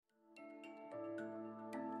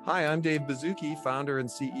Hi, I'm Dave Baszucki, founder and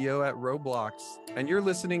CEO at Roblox, and you're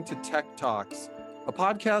listening to Tech Talks, a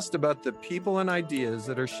podcast about the people and ideas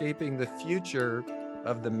that are shaping the future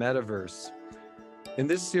of the metaverse. In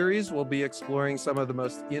this series, we'll be exploring some of the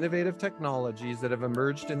most innovative technologies that have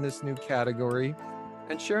emerged in this new category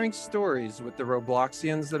and sharing stories with the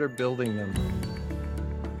Robloxians that are building them.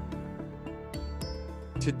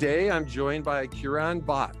 Today, I'm joined by Kiran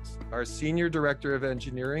Bhatt, our Senior Director of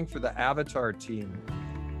Engineering for the Avatar team.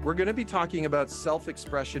 We're going to be talking about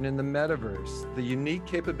self-expression in the metaverse, the unique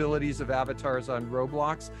capabilities of avatars on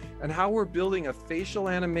Roblox, and how we're building a facial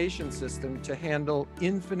animation system to handle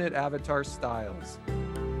infinite avatar styles.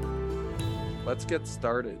 Let's get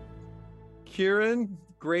started. Kiran,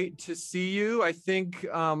 great to see you. I think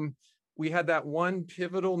we had that one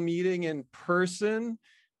pivotal meeting in person.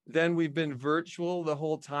 Then we've been virtual the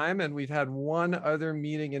whole time, and we've had one other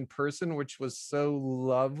meeting in person, which was so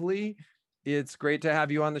lovely. It's great to have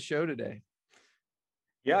you on the show today.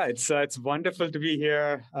 Yeah, it's wonderful to be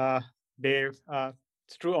here, Dave. It's a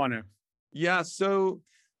true honor. Yeah, so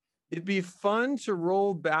it'd be fun to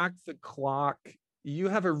roll back the clock. You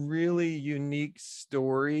have a really unique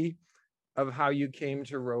story of how you came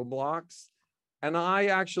to Roblox. And I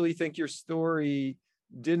actually think your story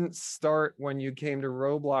didn't start when you came to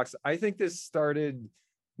Roblox. I think this started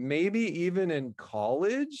maybe even in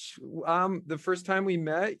college. The first time we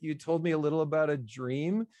met, you told me a little about a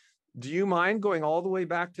dream. Do you mind going all the way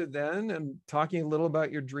back to then and talking a little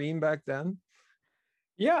about your dream back then?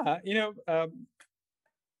 Yeah,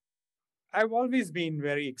 I've always been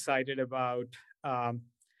very excited about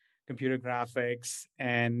computer graphics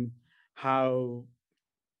and how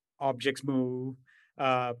objects move,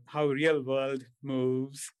 how real world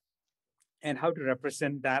moves, and how to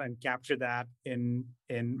represent that and capture that in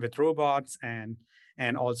with robots and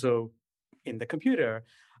also in the computer.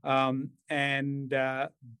 And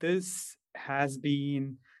this has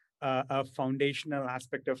been a foundational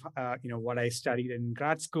aspect of what I studied in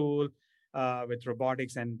grad school with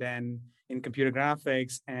robotics, and then in computer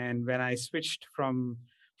graphics. And when I switched from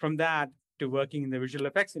that to working in the visual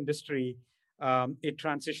effects industry, it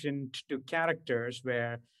transitioned to characters,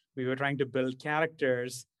 where we were trying to build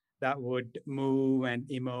characters that would move and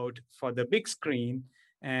emote for the big screen.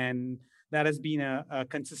 And that has been a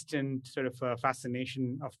consistent sort of a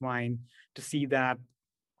fascination of mine to see that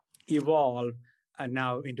evolve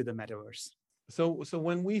now into the metaverse. So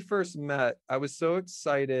when we first met, I was so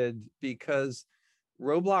excited because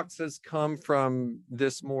Roblox has come from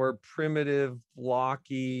this more primitive,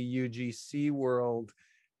 blocky UGC world.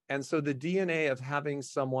 And so the DNA of having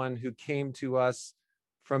someone who came to us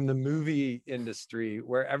from the movie industry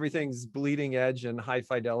where everything's bleeding edge and high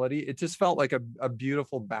fidelity, it just felt like a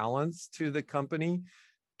beautiful balance to the company.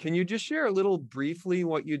 Can you just share a little briefly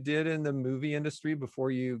what you did in the movie industry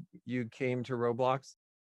before you came to Roblox?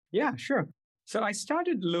 Yeah, sure. So I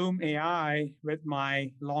started Loom AI with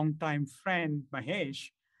my longtime friend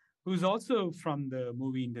Mahesh, who's also from the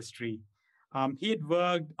movie industry. He had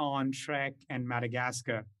worked on Shrek and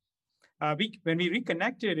Madagascar. When we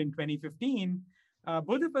reconnected in 2015,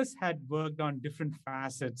 both of us had worked on different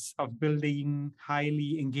facets of building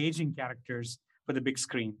highly engaging characters for the big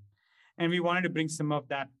screen. And we wanted to bring some of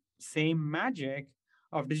that same magic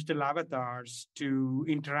of digital avatars to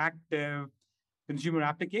interactive consumer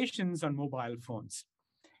applications on mobile phones.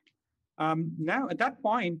 Now, at that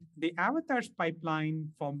point, the avatars pipeline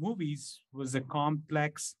for movies was a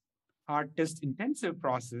complex, artist intensive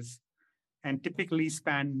process and typically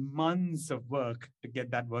span months of work to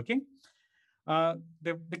get that working.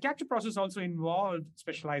 The capture process also involved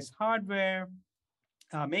specialized hardware,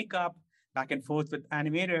 makeup, back and forth with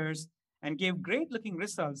animators, and gave great looking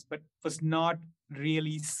results, but was not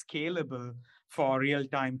really scalable for real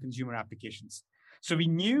time consumer applications. So we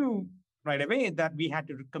knew right away that we had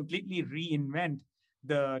to completely reinvent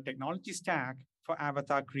the technology stack for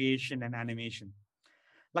avatar creation and animation.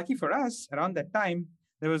 Lucky for us, around that time,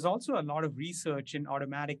 there was also a lot of research in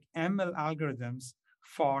automatic ML algorithms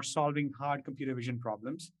for solving hard computer vision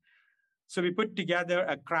problems. So we put together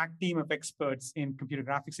a crack team of experts in computer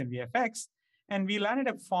graphics and VFX, and we landed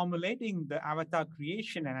up formulating the avatar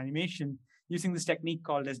creation and animation using this technique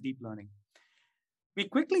called as deep learning. We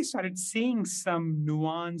quickly started seeing some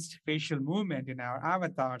nuanced facial movement in our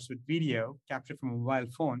avatars with video captured from a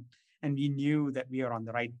mobile phone, and we knew that we are on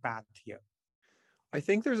the right path here. I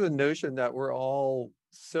think there's a notion that we're all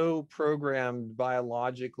so programmed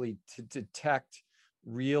biologically to detect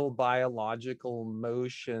real biological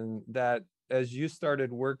motion that as you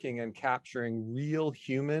started working and capturing real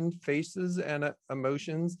human faces and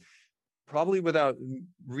emotions, probably without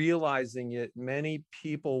realizing it, many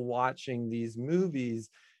people watching these movies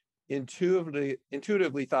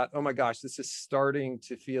intuitively thought, oh my gosh, this is starting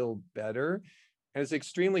to feel better. And it's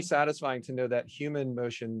extremely satisfying to know that human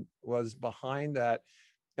motion was behind that.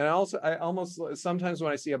 And I almost sometimes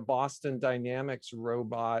when I see a Boston Dynamics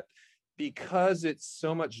robot, because it's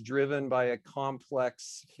so much driven by a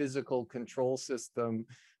complex physical control system,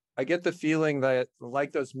 I get the feeling that,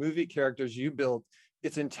 like those movie characters you built,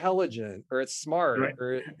 it's intelligent or it's smart, Right.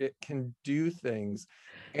 or it can do things.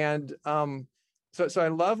 And so I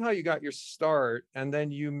love how you got your start, and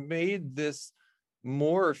then you made this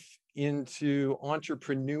morph into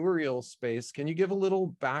entrepreneurial space. Can you give a little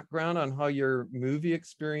background on how your movie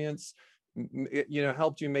experience,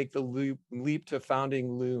 helped you make the leap to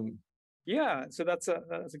founding Loom? Yeah, so that's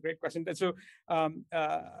a great question. So um,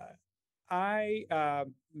 uh, I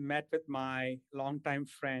met with my longtime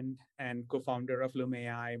friend and co-founder of Loom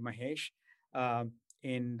AI, Mahesh, um,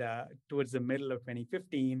 in towards the middle of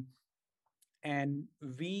 2015, and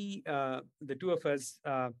the two of us,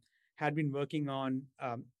 had been working on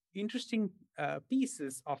interesting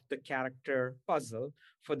pieces of the character puzzle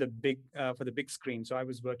for the big screen. So I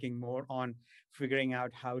was working more on figuring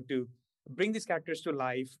out how to bring these characters to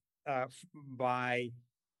life by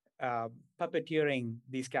uh, puppeteering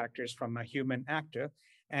these characters from a human actor,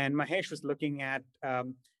 and Mahesh was looking at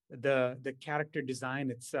the character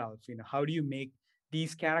design itself. How do you make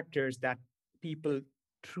these characters that people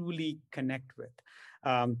truly connect with?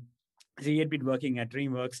 Um, so he had been working at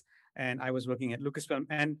DreamWorks, and I was working at Lucasfilm,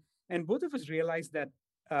 and both of us realized that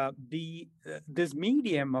the this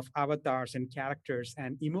medium of avatars and characters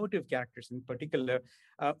and emotive characters in particular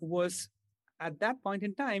was at that point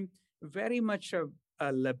in time very much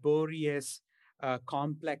a laborious,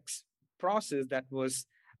 complex process that was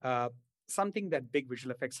uh, something that big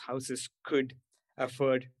visual effects houses could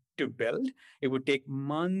afford to build. It would take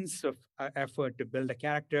months of effort to build a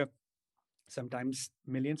character, sometimes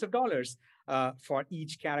millions of dollars for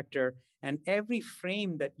each character. And every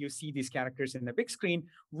frame that you see these characters in the big screen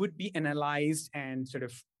would be analyzed and sort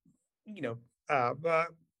of, you know, uh, uh,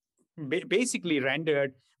 basically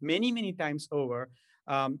rendered many, many times over.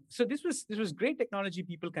 So this was great technology.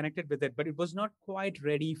 People connected with it, but it was not quite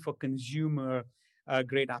ready for consumer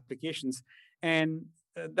grade applications. And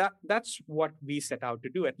that's what we set out to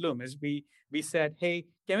do at Loom. Is we said, hey,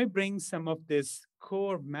 can we bring some of this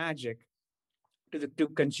core magic to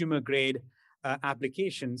consumer grade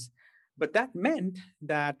applications? But that meant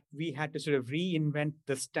that we had to sort of reinvent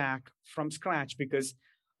the stack from scratch, because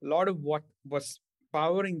a lot of what was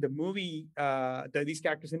powering the movie, these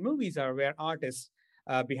characters in movies were artists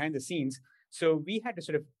behind the scenes. So we had to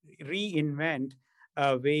sort of reinvent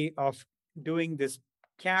a way of doing this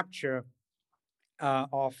capture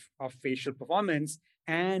of facial performance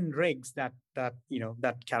and rigs that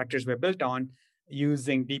characters were built on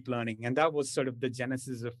using deep learning, and that was sort of the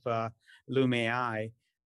genesis of Loom AI.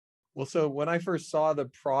 Well, so when I first saw the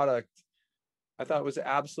product, I thought it was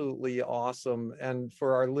absolutely awesome. And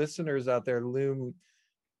for our listeners out there, Loom,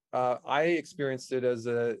 I experienced it as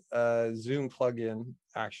a Zoom plugin,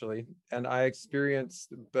 actually. And I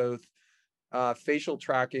experienced both facial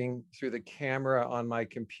tracking through the camera on my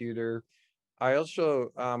computer. I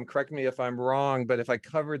also, correct me if I'm wrong, but if I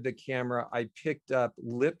covered the camera, I picked up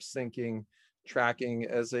lip syncing tracking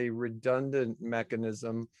as a redundant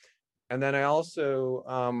mechanism. And then I also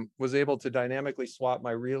was able to dynamically swap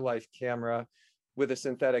my real life camera with a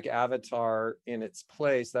synthetic avatar in its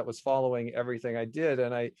place that was following everything I did.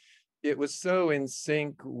 And it was so in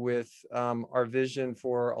sync with our vision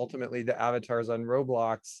for ultimately the avatars on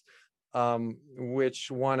Roblox,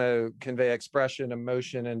 which want to convey expression,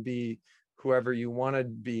 emotion, and be whoever you want to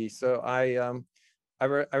be. So I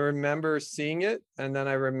remember seeing it, and then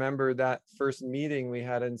I remember that first meeting we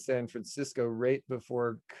had in San Francisco right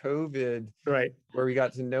before COVID, Right. where we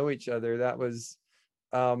got to know each other. That was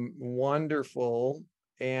wonderful,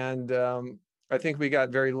 and I think we got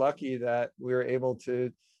very lucky that we were able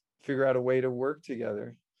to figure out a way to work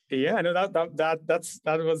together. Yeah, no,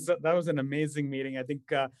 that was an amazing meeting. I think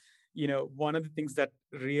one of the things that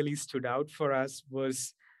really stood out for us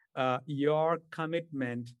was your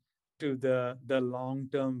commitment to the long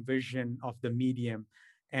term vision of the medium,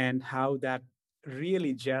 and how that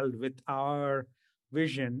really gelled with our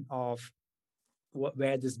vision of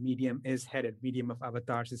where this medium is headed. Medium of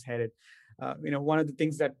avatars is headed. One of the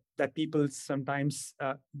things that people sometimes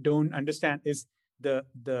don't understand is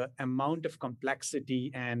the amount of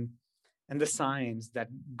complexity and the science that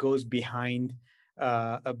goes behind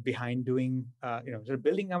doing sort of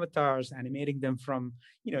building avatars, animating them from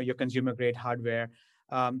your consumer grade hardware,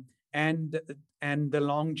 um, and and the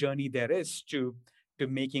long journey there is to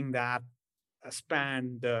making that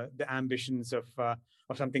span the ambitions of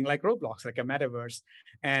something like Roblox, like a metaverse.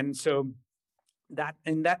 And so that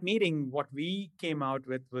in that meeting, what we came out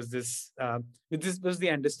with was this was the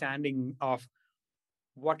understanding of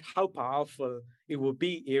how powerful it would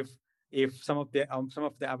be if some of the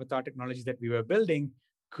avatar technologies that we were building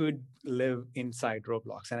could live inside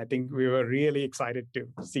Roblox. And I think we were really excited to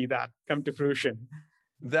see that come to fruition.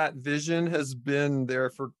 That vision has been there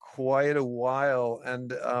for quite a while.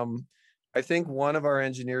 And I think one of our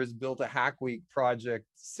engineers built a Hack Week project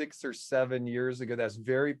 6 or 7 years ago that's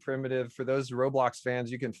very primitive. For those Roblox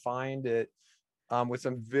fans, you can find it with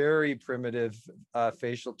some very primitive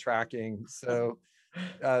facial tracking. So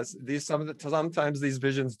sometimes these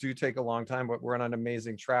visions do take a long time, but we're on an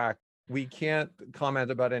amazing track. We can't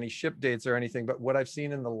comment about any ship dates or anything, but what I've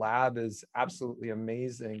seen in the lab is absolutely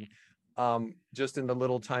amazing. Just in the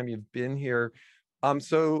little time you've been here.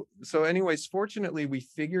 So anyways, fortunately, we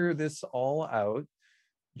figure this all out.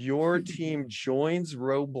 Your team joins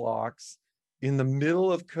Roblox in the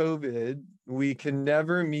middle of COVID. We can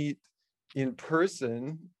never meet in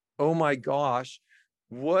person. Oh my gosh.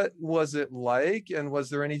 What was it like? And was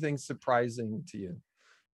there anything surprising to you?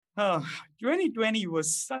 2020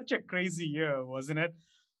 was such a crazy year, wasn't it?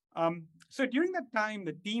 So during that time,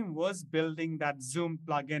 the team was building that Zoom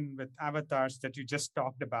plugin with avatars that you just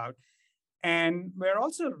talked about. And we're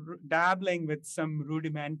also dabbling with some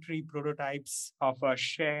rudimentary prototypes of a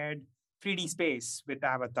shared 3D space with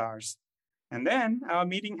avatars. And then our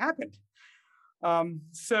meeting happened. When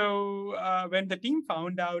the team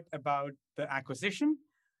found out about the acquisition,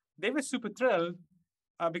 they were super thrilled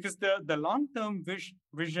because the long-term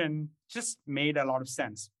vision just made a lot of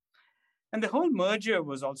sense. And the whole merger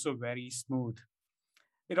was also very smooth.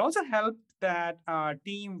 It also helped that our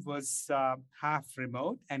team was half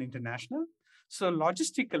remote and international. So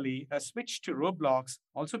logistically, a switch to Roblox,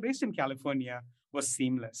 also based in California, was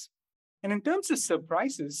seamless. And in terms of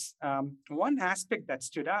surprises, one aspect that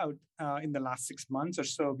stood out in the last 6 months or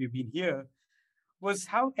so we've been here was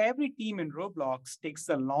how every team in Roblox takes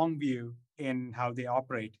a long view in how they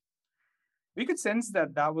operate. We could sense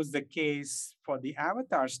that that was the case for the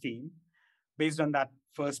Avatars team based on that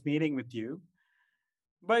first meeting with you.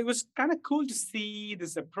 But it was kind of cool to see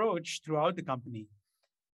this approach throughout the company.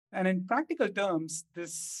 And in practical terms,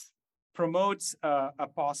 this promotes a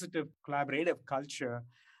positive collaborative culture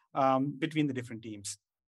between the different teams.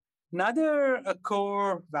 Another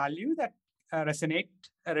core value that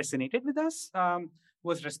resonated with us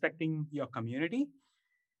was respecting your community.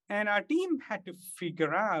 And our team had to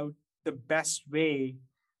figure out the best way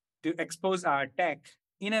to expose our tech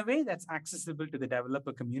in a way that's accessible to the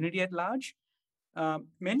developer community at large,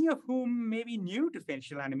 many of whom may be new to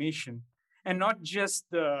facial animation and not just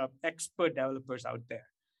the expert developers out there.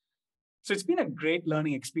 So it's been a great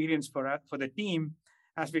learning experience for the team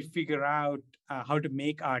as we figure out how to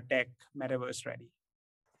make our tech metaverse ready.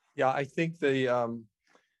 Yeah, I think the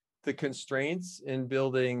constraints in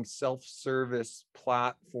building self-service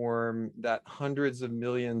platform that hundreds of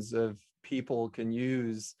millions of people can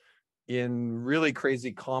use in really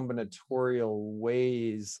crazy combinatorial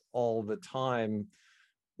ways all the time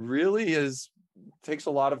really takes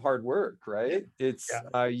a lot of hard work, right? It's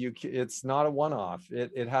it's not a one-off.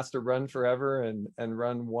 It has to run forever and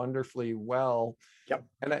run wonderfully well. Yep.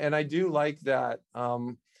 And I do like that.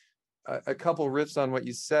 A couple riffs on what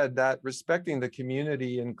you said, that respecting the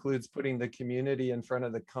community includes putting the community in front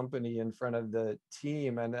of the company, in front of the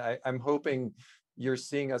team. And I'm hoping you're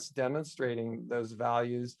seeing us demonstrating those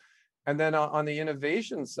values. And then on the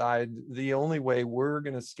innovation side, the only way we're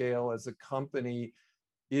going to scale as a company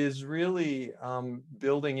is really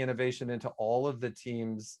building innovation into all of the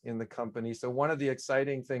teams in the company. So one of the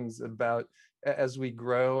exciting things about as we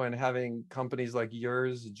grow and having companies like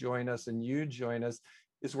yours join us and you join us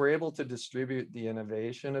is we're able to distribute the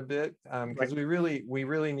innovation a bit, because we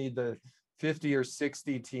really need the 50 or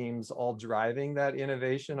 60 teams all driving that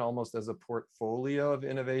innovation almost as a portfolio of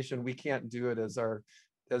innovation. We can't do it as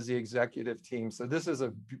the executive team. So this is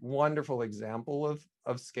a wonderful example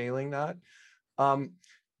of scaling that.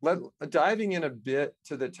 Diving in a bit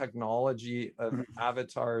to the technology of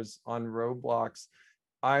avatars on Roblox,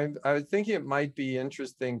 I was thinking it might be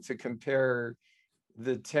interesting to compare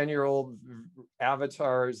the 10-year-old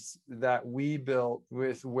avatars that we built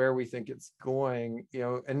with where we think it's going. You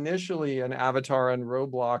know, initially an avatar on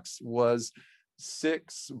Roblox was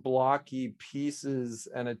 6 blocky pieces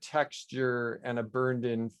and a texture and a burned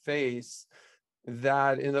in face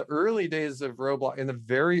that in the early days of Roblox, in the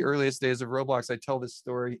very earliest days of Roblox, I tell this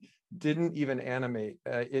story, didn't even animate.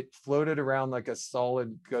 It floated around like a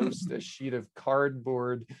solid ghost, a sheet of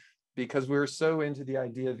cardboard, because we're so into the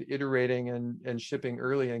idea of iterating and shipping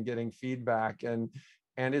early and getting feedback. And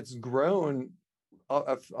it's grown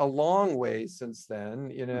a long way since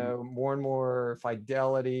then, more and more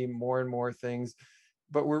fidelity, more and more things.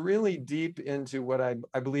 But we're really deep into what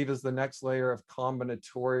I believe is the next layer of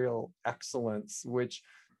combinatorial excellence, which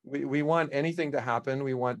we want anything to happen.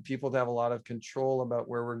 We want people to have a lot of control about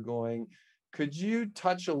where we're going. Could you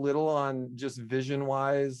touch a little on just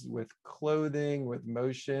vision-wise with clothing, with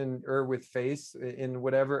motion, or with face in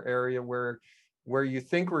whatever area where you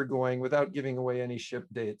think we're going without giving away any ship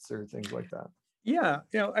dates or things like that? Yeah,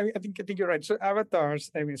 I think you're right. So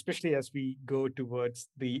avatars, I mean, especially as we go towards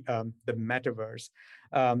the metaverse,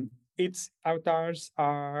 its avatars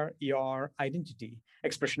are your identity,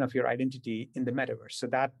 expression of your identity in the metaverse. So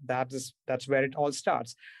that's where it all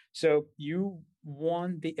starts. So you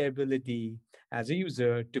want the ability as a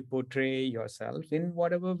user to portray yourself in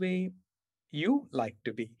whatever way you like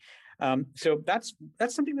to be. So that's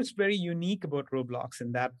something that's very unique about Roblox,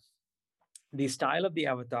 in that the style of the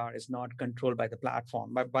avatar is not controlled by the platform,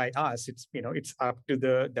 but by us. It's up to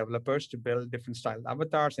the developers to build different style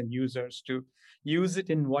avatars and users to use it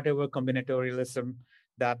in whatever combinatorialism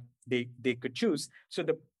that they could choose. So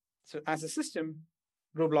as a system,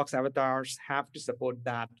 Roblox avatars have to support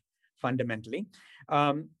that fundamentally.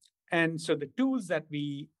 And so the tools that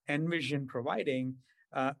we envision providing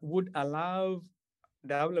would allow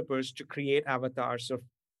developers to create avatars of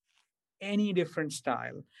any different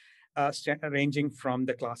style, ranging from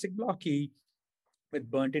the classic blocky with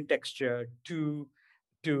burnt-in texture to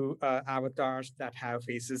avatars that have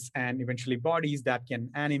faces and eventually bodies that can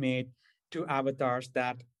animate, to avatars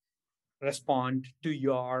that respond to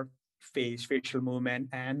your facial movement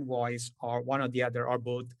and voice, or one or the other, or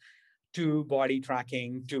both, to body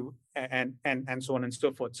tracking, to and so on and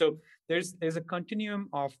so forth. So there's a continuum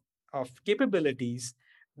of capabilities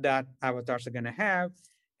that avatars are going to have.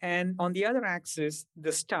 And on the other axis,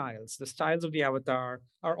 the styles of the avatar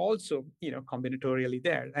are also, combinatorially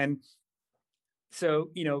there. And so,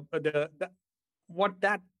 what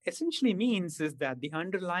that essentially means is that the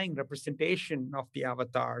underlying representation of the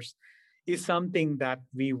avatars is something that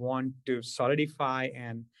we want to solidify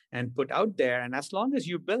and put out there. And as long as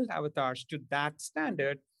you build avatars to that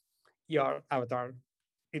standard, your avatar,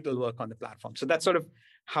 it'll work on the platform. So that's sort of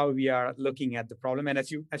how we are looking at the problem. And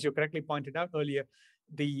as you correctly pointed out earlier,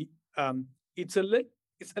 the it's a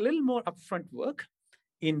little more upfront work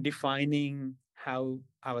in defining how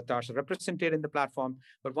avatars are represented in the platform.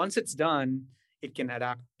 But once it's done, it can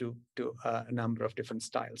adapt to a number of different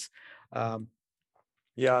styles.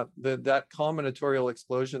 Yeah, that combinatorial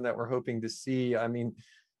explosion that we're hoping to see. I mean,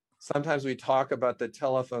 sometimes we talk about the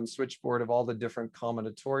telephone switchboard of all the different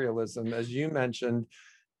combinatorialism. As you mentioned,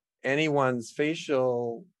 anyone's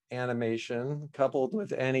facial animation coupled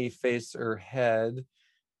with any face or head,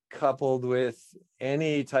 coupled with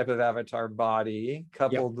any type of avatar body,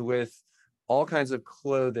 coupled with all kinds of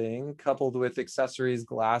clothing, coupled with accessories,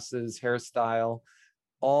 glasses, hairstyle,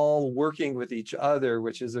 all working with each other,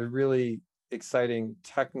 which is a really exciting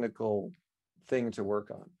technical thing to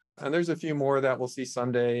work on. And there's a few more that we'll see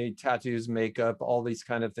someday: tattoos, makeup, all these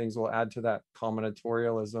kind of things will add to that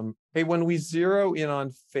combinatorialism. Hey, when we zero in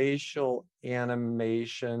on facial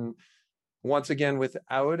animation, once again,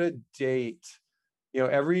 without a date,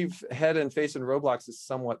 every head and face in Roblox is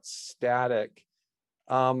somewhat static.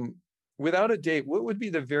 Without a date, what would be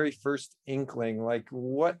the very first inkling? Like,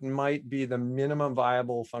 what might be the minimum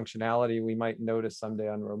viable functionality we might notice someday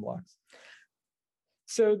on Roblox?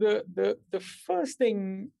 So the first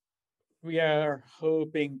thing we are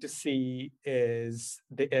hoping to see is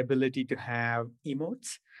the ability to have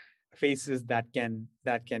emotes, faces that can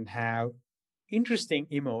have interesting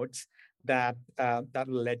emotes that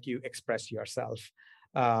will let you express yourself.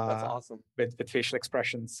 That's awesome. With facial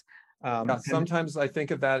expressions. Sometimes I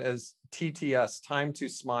think of that as TTS, time to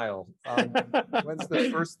smile. When's the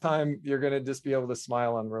first time you're going to just be able to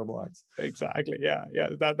smile on Roblox? Exactly. Yeah.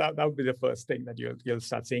 That would be the first thing that you'll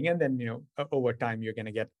start seeing, and then over time you're going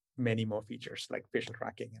to get many more features like facial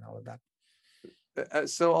tracking and all of that.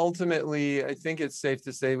 So ultimately, I think it's safe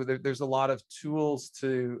to say there's a lot of tools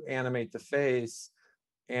to animate the face.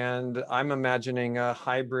 And I'm imagining a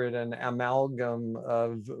hybrid and amalgam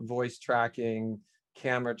of voice tracking,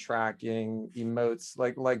 camera tracking, emotes,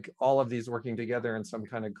 like all of these working together in some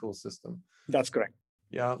kind of cool system. That's correct.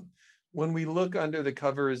 Yeah. When we look under the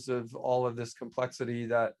covers of all of this complexity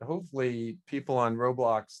that hopefully people on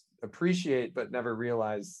Roblox appreciate but never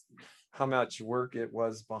realize how much work it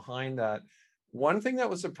was behind that. One thing that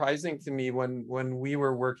was surprising to me when we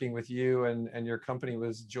were working with you and your company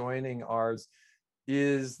was joining ours,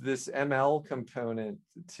 is this ML component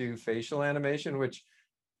to facial animation, which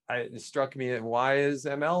it struck me at why is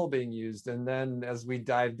ML being used? And then as we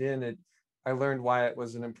dived in, I learned why it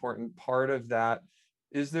was an important part of that.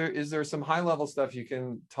 Is there some high level stuff you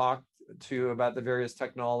can talk to about the various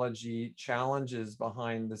technology challenges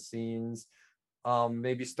behind the scenes?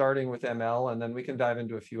 Maybe starting with ML, and then we can dive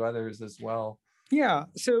into a few others as well. Yeah.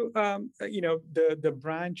 So the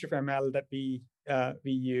branch of ML that we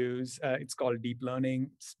use, it's called deep learning.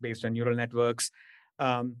 It's based on neural networks.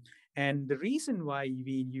 And the reason why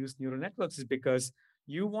we use neural networks is because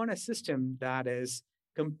you want a system that is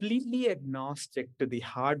completely agnostic to the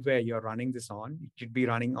hardware you're running this on. It should be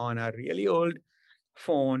running on a really old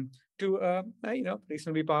phone to a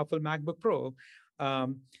reasonably powerful MacBook Pro.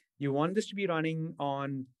 You want this to be running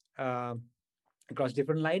on across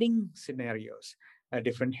different lighting scenarios,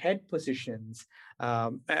 different head positions,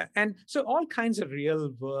 and so all kinds of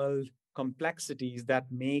real world complexities that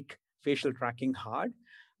make facial tracking hard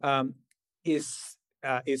um, is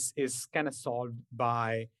kind of solved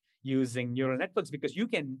by using neural networks, because you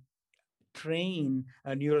can train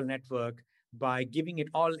a neural network by giving it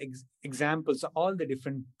all examples of all the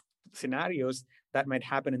different scenarios that might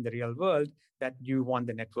happen in the real world that you want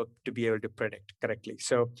the network to be able to predict correctly.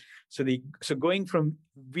 So going from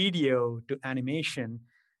video to animation,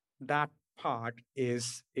 that part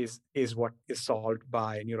is what is solved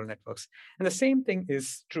by neural networks. And the same thing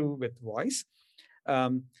is true with voice.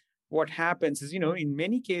 What happens is, in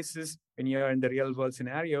many cases, when you're in the real world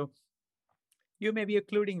scenario, you may be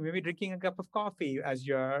occluding, maybe drinking a cup of coffee as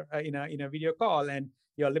you're in a video call, and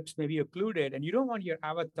your lips may be occluded, and you don't want your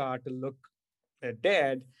avatar to look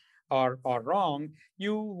dead or wrong.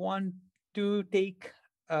 You want to take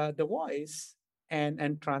the voice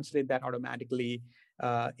and translate that automatically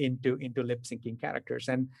into lip syncing characters.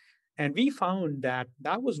 And we found that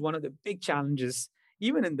was one of the big challenges,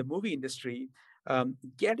 even in the movie industry.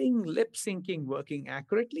 Getting lip syncing working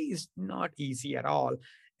accurately is not easy at all.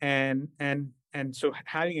 And so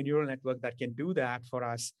having a neural network that can do that for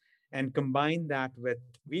us and combine that with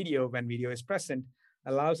video when video is present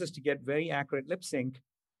allows us to get very accurate lip sync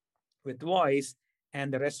with voice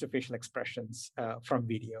and the rest of facial expressions from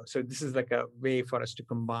video. So this is like a way for us to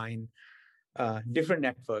combine different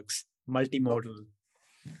networks, multimodal.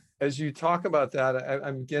 As you talk about that,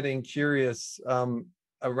 I'm getting curious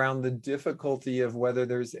around the difficulty of whether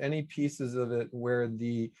there's any pieces of it where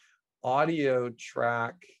the audio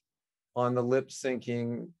track on the lip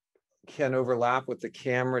syncing can overlap with the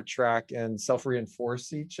camera track and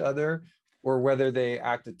self-reinforce each other, or whether they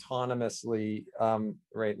act autonomously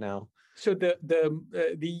right now. So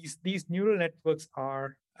these neural networks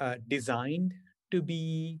are designed to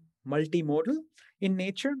be multimodal in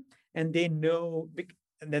nature, and they know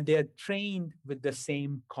that they are trained with the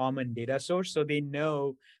same common data source, so they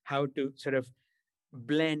know how to sort of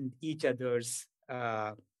blend each other's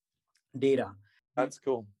data. That's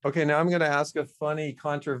cool. Okay, now I'm going to ask a funny,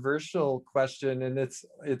 controversial question, and it's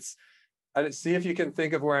see if you can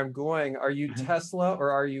think of where I'm going. Are you Tesla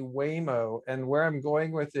or are you Waymo? And where I'm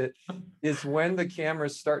going with it is when the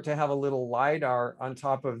cameras start to have a little LiDAR on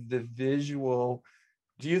top of the visual,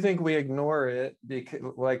 do you think we ignore it because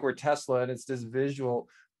like we're Tesla and it's just visual?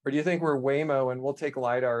 Or do you think we're Waymo and we'll take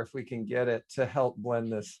LiDAR if we can get it to help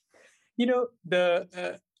blend this?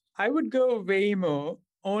 I would go Waymo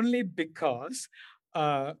only because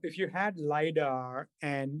if you had LiDAR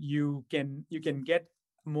and you can get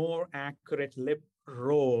more accurate lip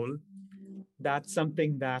roll, that's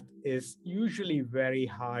something that is usually very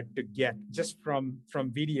hard to get just from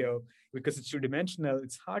video, because it's two-dimensional.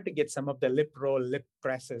 It's hard to get some of the lip roll, lip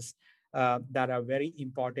presses that are very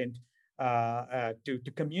important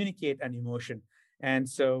to communicate an emotion. And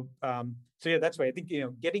so yeah, that's why I think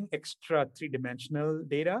getting extra three-dimensional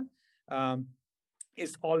data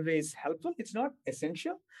is always helpful. It's not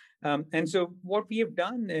essential. And so what we have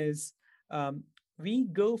done is we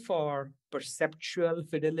go for perceptual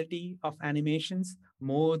fidelity of animations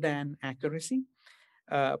more than accuracy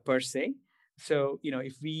per se. So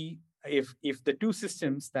if the two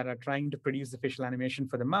systems that are trying to produce the facial animation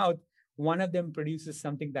for the mouth, one of them produces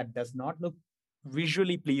something that does not look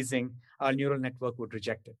visually pleasing, our neural network would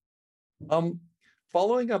reject it.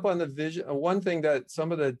 Following up on the vision, one thing that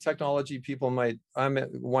some of the technology people I'm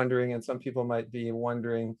wondering, and some people might be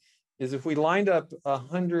wondering, is if we lined up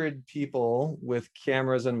 100 people with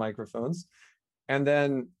cameras and microphones, and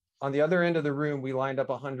then on the other end of the room, we lined up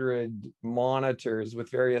 100 monitors with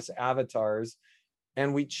various avatars,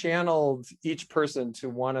 and we channeled each person to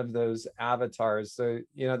one of those avatars. So,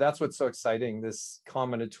 that's what's so exciting, this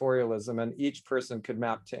combinatorialism, and each person could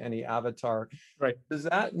map to any avatar. Right. Does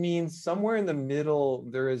that mean somewhere in the middle,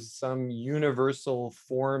 there is some universal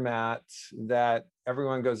format that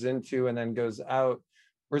everyone goes into and then goes out?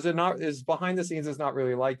 Or is it not, is behind the scenes, it's not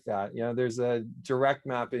really like that? There's a direct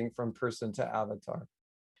mapping from person to avatar.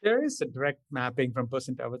 There is a direct mapping from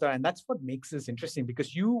person to avatar, and that's what makes this interesting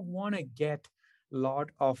because you want to get a lot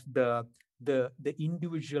of the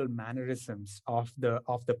individual mannerisms of the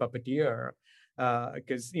puppeteer,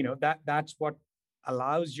 because that's what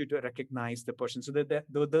allows you to recognize the person. So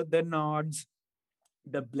the nods,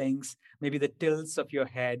 the blinks, maybe the tilts of your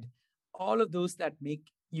head, all of those that make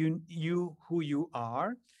you who you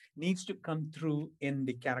are needs to come through in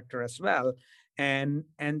the character as well. And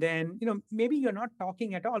then maybe you're not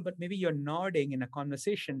talking at all, but maybe you're nodding in a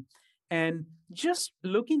conversation, and just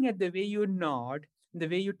looking at the way you nod, the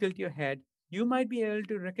way you tilt your head, you might be able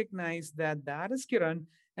to recognize that that is Kiran,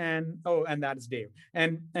 and that is Dave.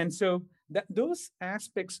 And so those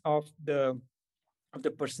aspects of the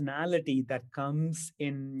personality that comes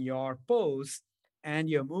in your pose and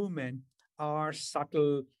your movement are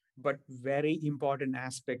subtle but very important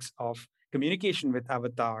aspects of communication with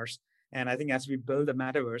avatars. And I think as we build the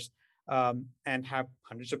metaverse, and have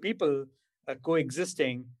hundreds of people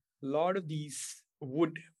coexisting, a lot of these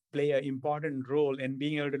would play an important role in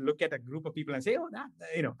being able to look at a group of people and say, oh, that,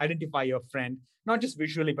 identify your friend, not just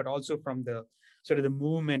visually, but also from the sort of the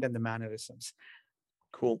movement and the mannerisms.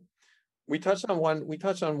 Cool. We touched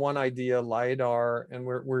on one idea, LiDAR, and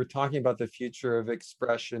we're talking about the future of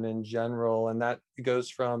expression in general, and that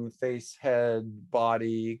goes from face, head,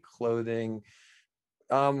 body, clothing.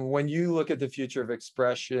 When you look at the future of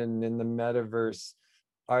expression in the metaverse,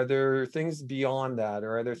 are there things beyond that,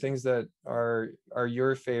 or are there things that are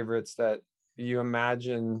your favorites that you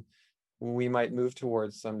imagine we might move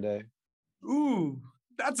towards someday? Ooh,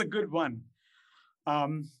 that's a good one.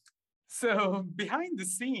 Um, so behind the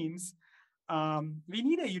scenes, we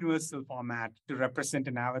need a universal format to represent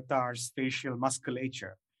an avatar's facial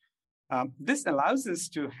musculature. This allows us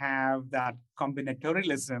to have that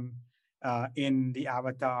combinatorialism in the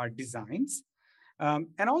avatar designs,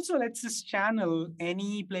 and also lets us channel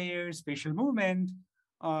any player's facial movement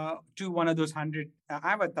to one of those 100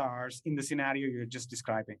 avatars in the scenario you're just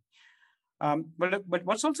describing. But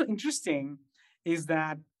what's also interesting is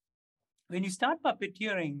that when you start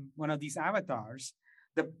puppeteering one of these avatars,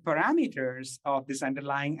 the parameters of this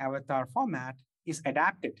underlying avatar format is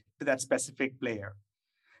adapted to that specific player.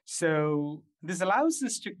 So this allows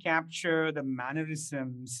us to capture the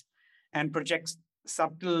mannerisms and project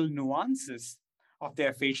subtle nuances of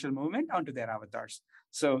their facial movement onto their avatars.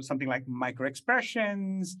 So something like micro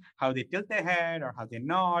expressions, how they tilt their head or how they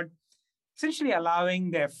nod, essentially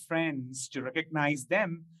allowing their friends to recognize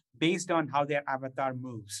them based on how their avatar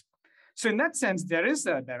moves. So in that sense, there is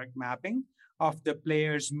a direct mapping of the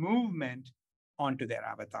player's movement onto their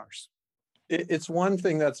avatars. It's one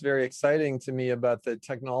thing that's very exciting to me about the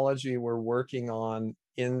technology we're working on,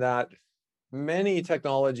 in that many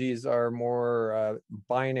technologies are more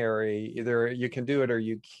binary. Either you can do it or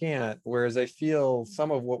you can't. Whereas I feel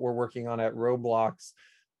some of what we're working on at Roblox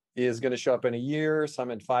is going to show up in a year,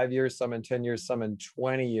 some in 5 years, some in 10 years, some in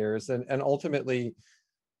 20 years. And ultimately,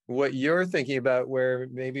 what you're thinking about, where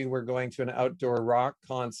maybe we're going to an outdoor rock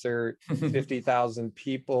concert, 50,000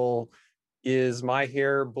 people, is my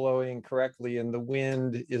hair blowing correctly in the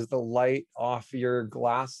wind? Is the light off your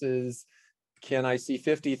glasses? Can I see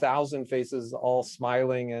 50,000 faces all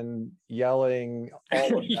smiling and yelling,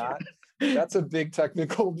 all of that? That's a big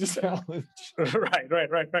technical challenge. Right.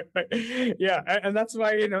 Yeah, and that's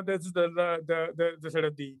why that's the sort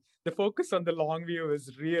of the focus on the long view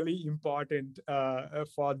is really important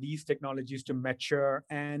for these technologies to mature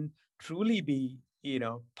and truly be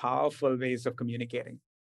powerful ways of communicating.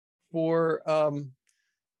 For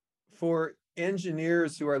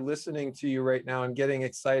engineers who are listening to you right now and getting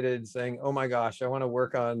excited, saying, "Oh my gosh, I want to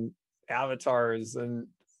work on avatars and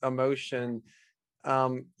emotion,"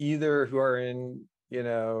 either who are in,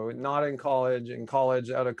 not in college, in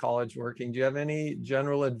college, out of college, working, do you have any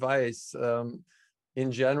general advice,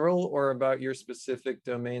 in general, or about your specific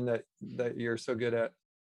domain that you're so good at?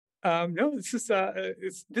 No,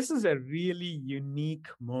 this is a really unique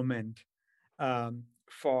moment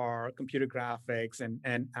for computer graphics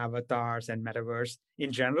and avatars and metaverse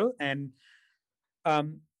in general. And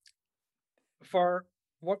for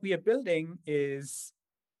what we are building is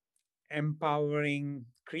empowering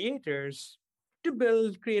creators to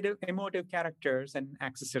build creative, emotive characters and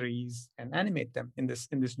accessories and animate them in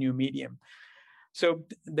this new medium. So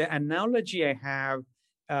the analogy I have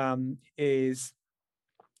is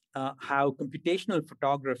how computational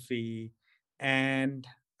photography and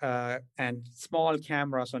small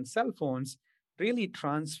cameras on cell phones really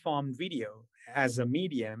transformed video as a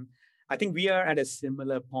medium. I think we are at a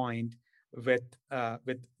similar point with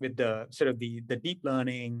the sort of the deep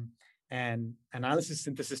learning and analysis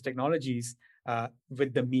synthesis technologies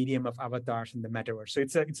with the medium of avatars in the metaverse. So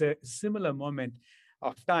it's a similar moment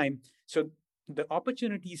of time. So the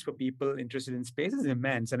opportunities for people interested in space is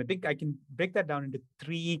immense, and I think I can break that down into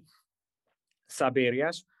three sub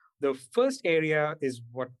areas. The first area is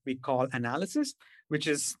what we call analysis, which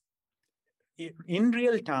is in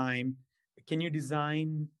real time. Can you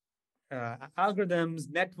design algorithms,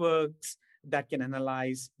 networks that can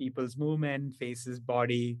analyze people's movement, faces,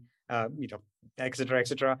 body, et cetera, et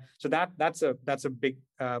cetera. So that's a big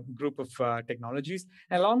group of technologies.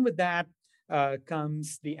 And along with that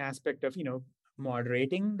comes the aspect of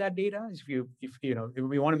moderating that data. If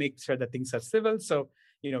we want to make sure that things are civil, so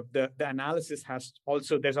the analysis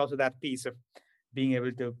there's also that piece of being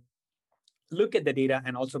able to look at the data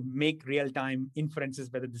and also make real-time inferences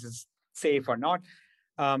whether this is safe or not.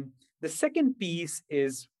 The second piece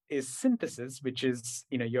is synthesis, which is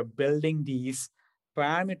you're building these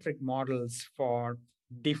parametric models for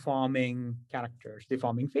deforming characters,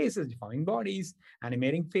 deforming faces, deforming bodies,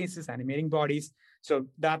 animating faces, animating bodies. So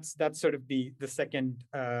that's sort of the second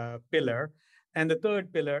pillar. And the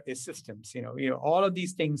third pillar is systems. All of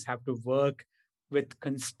these things have to work with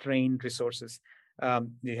constrained resources.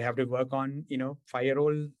 They have to work on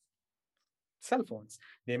 5-year-old cell phones.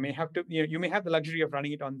 They may have to, you may have the luxury of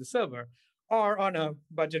running it on the server or on a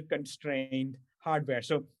budget constrained hardware.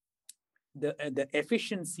 So the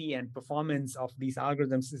efficiency and performance of these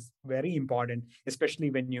algorithms is very important,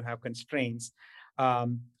 especially when you have constraints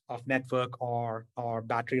of network or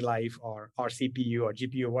battery life or CPU or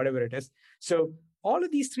GPU, whatever it is. So all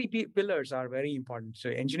of these three pillars are very important.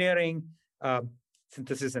 So engineering,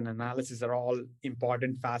 synthesis, and analysis are all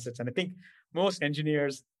important facets. And I think most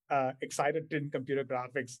engineers excited in computer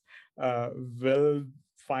graphics will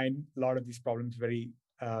find a lot of these problems very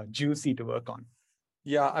juicy to work on.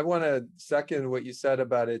 Yeah, I want to second what you said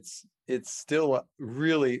about it's still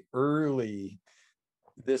really early,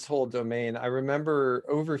 this whole domain. I remember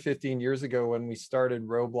over 15 years ago when we started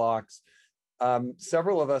Roblox,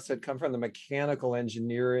 several of us had come from the mechanical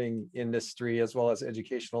engineering industry as well as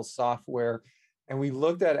educational software. And we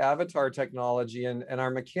looked at avatar technology, and our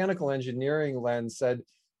mechanical engineering lens said,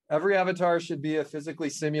 every avatar should be a physically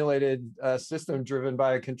simulated system driven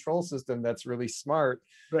by a control system that's really smart.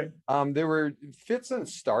 Right. There were fits and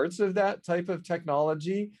starts of that type of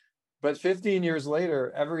technology, but 15 years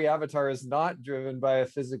later, every avatar is not driven by a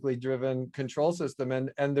physically driven control system.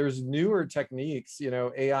 And there's newer techniques,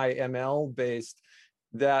 AI, ML based,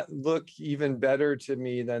 that look even better to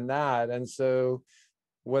me than that. And so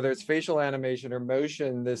whether it's facial animation or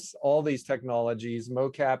motion, all these technologies,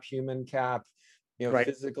 mocap, human cap, Right.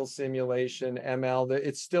 Physical simulation, ML,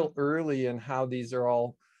 it's still early in how these are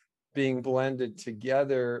all being blended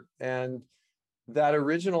together. And that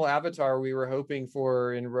original avatar we were hoping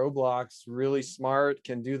for in Roblox, really smart,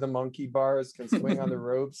 can do the monkey bars, can swing on the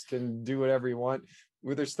ropes, can do whatever you want.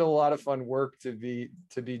 There's still a lot of fun work to be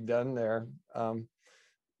done there.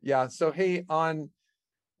 Yeah. So hey, on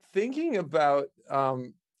thinking about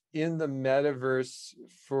in the metaverse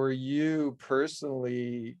for you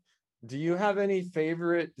personally, do you have any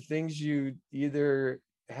favorite things you either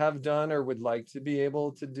have done or would like to be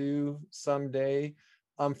able to do someday?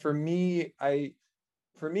 For me, in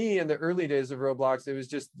the early days of Roblox, it was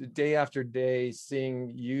just day after day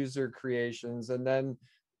seeing user creations. And then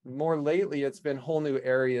more lately, it's been whole new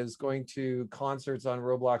areas, going to concerts on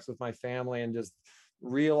Roblox with my family and just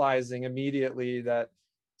realizing immediately that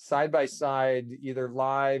side by side, either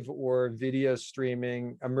live or video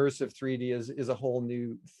streaming, immersive 3D is a whole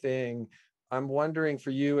new thing. I'm wondering for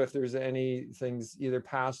you if there's any things either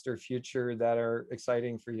past or future that are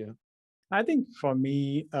exciting for you. I think for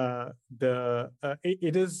me,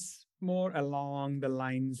 it is more along the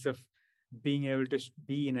lines of being able to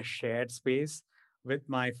be in a shared space with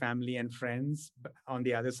my family and friends on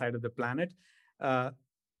the other side of the planet.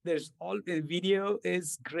 Video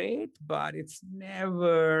is great, but it's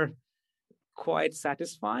never quite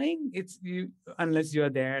satisfying. Unless you're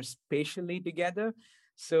there spatially together.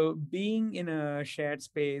 So being in a shared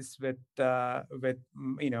space with my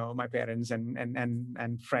parents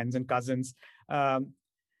and friends and cousins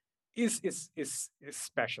is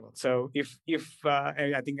special. So if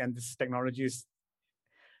I think, and this technology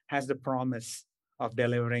has the promise of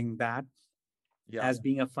delivering that. as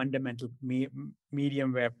being a fundamental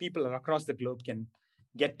medium where people across the globe can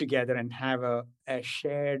get together and have a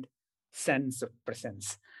shared sense of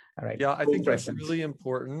presence. All right. Yeah, I think that's really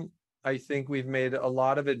important. I think we've made a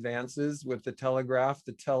lot of advances with the telegraph,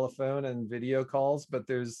 the telephone, and video calls, but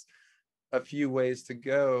there's a few ways to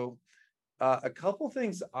go. A couple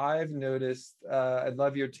things I've noticed, I'd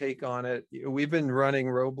love your take on it. We've been running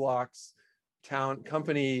Roblox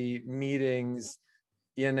company meetings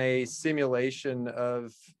in a simulation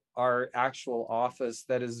of our actual office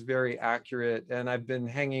that is very accurate. And I've been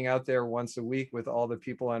hanging out there once a week with all the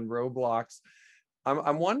people on Roblox.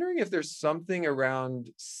 I'm wondering if there's something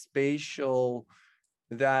around spatial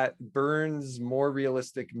that burns more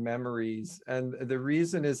realistic memories. And the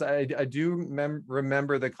reason is I do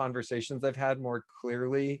remember the conversations I've had more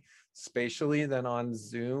clearly spatially than on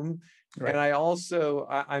Zoom. Right. And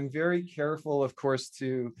I'm very careful, of course,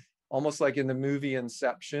 to almost like in the movie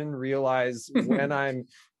Inception, realize when I'm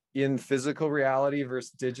in physical reality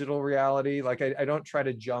versus digital reality. Like I don't try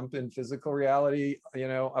to jump in physical reality,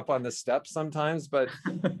 up on the steps sometimes, but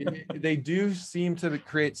they do seem to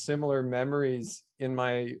create similar memories in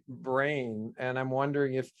my brain. And I'm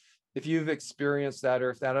wondering if you've experienced that, or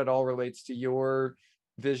if that at all relates to your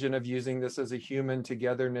vision of using this as a human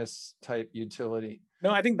togetherness type utility.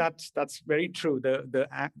 No, I think that's very true. The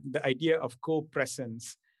idea of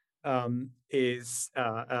co-presence is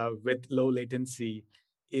with low latency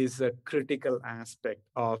is a critical aspect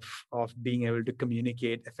of being able to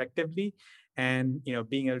communicate effectively, and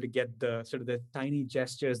being able to get the sort of the tiny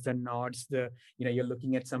gestures, the nods, you're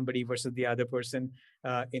looking at somebody versus the other person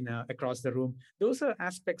across the room. Those are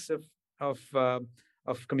aspects of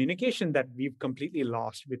communication that we've completely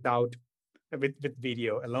lost with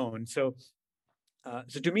video alone. So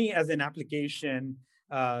to me, as an application,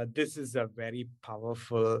 this is a very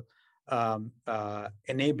powerful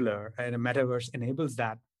enabler, and a metaverse enables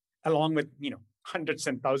that, along with hundreds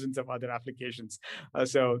and thousands of other applications.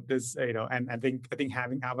 So this, and I think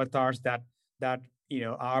having avatars that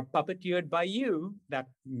are puppeteered by you, that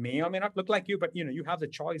may or may not look like you, but you have the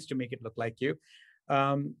choice to make it look like you.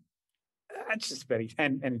 It's just very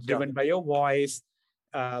and it's driven by your voice.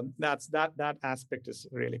 That aspect is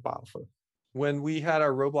really powerful. When we had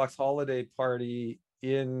our Roblox holiday party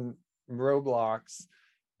in Roblox,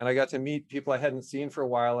 and I got to meet people I hadn't seen for a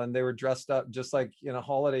while, and they were dressed up just like in a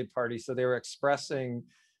holiday party. So they were expressing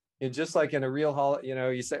it just like in a real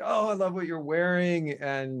holiday, you say, "Oh, I love what you're wearing."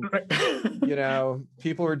 And,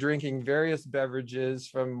 people were drinking various beverages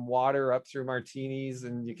from water up through martinis,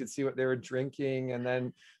 and you could see what they were drinking and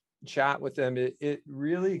then chat with them. It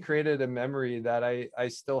really created a memory that I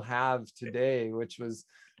still have today, which was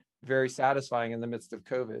very satisfying in the midst of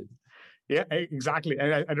COVID. Yeah, exactly.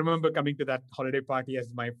 And I remember coming to that holiday party as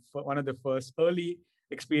one of the first early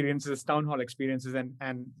experiences, town hall experiences,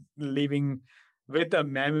 and leaving with a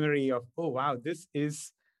memory of, oh, wow, this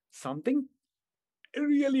is something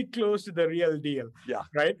really close to the real deal. Yeah.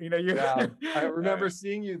 Right? Yeah. I remember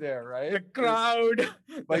seeing you there, right? The crowd.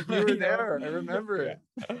 Like you were there. I remember it.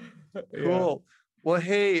 Cool. Well,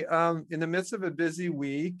 hey, in the midst of a busy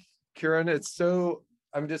week, Kiran,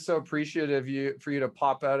 I'm just so appreciative for you to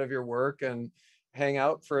pop out of your work and hang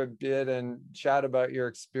out for a bit and chat about your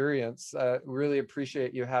experience. Really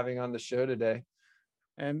appreciate you having on the show today.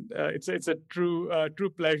 And it's a true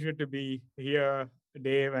pleasure to be here,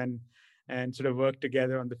 Dave, and sort of work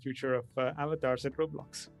together on the future of avatars at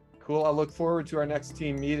Roblox. Cool. I'll look forward to our next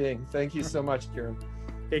team meeting. Thank you so much, Kiran.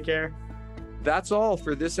 Take care. That's all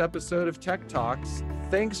for this episode of Tech Talks.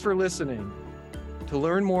 Thanks for listening. To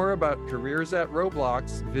learn more about careers at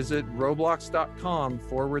Roblox, visit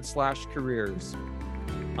roblox.com/careers.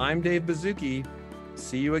 I'm Dave Baszucki.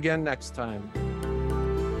 See you again next time.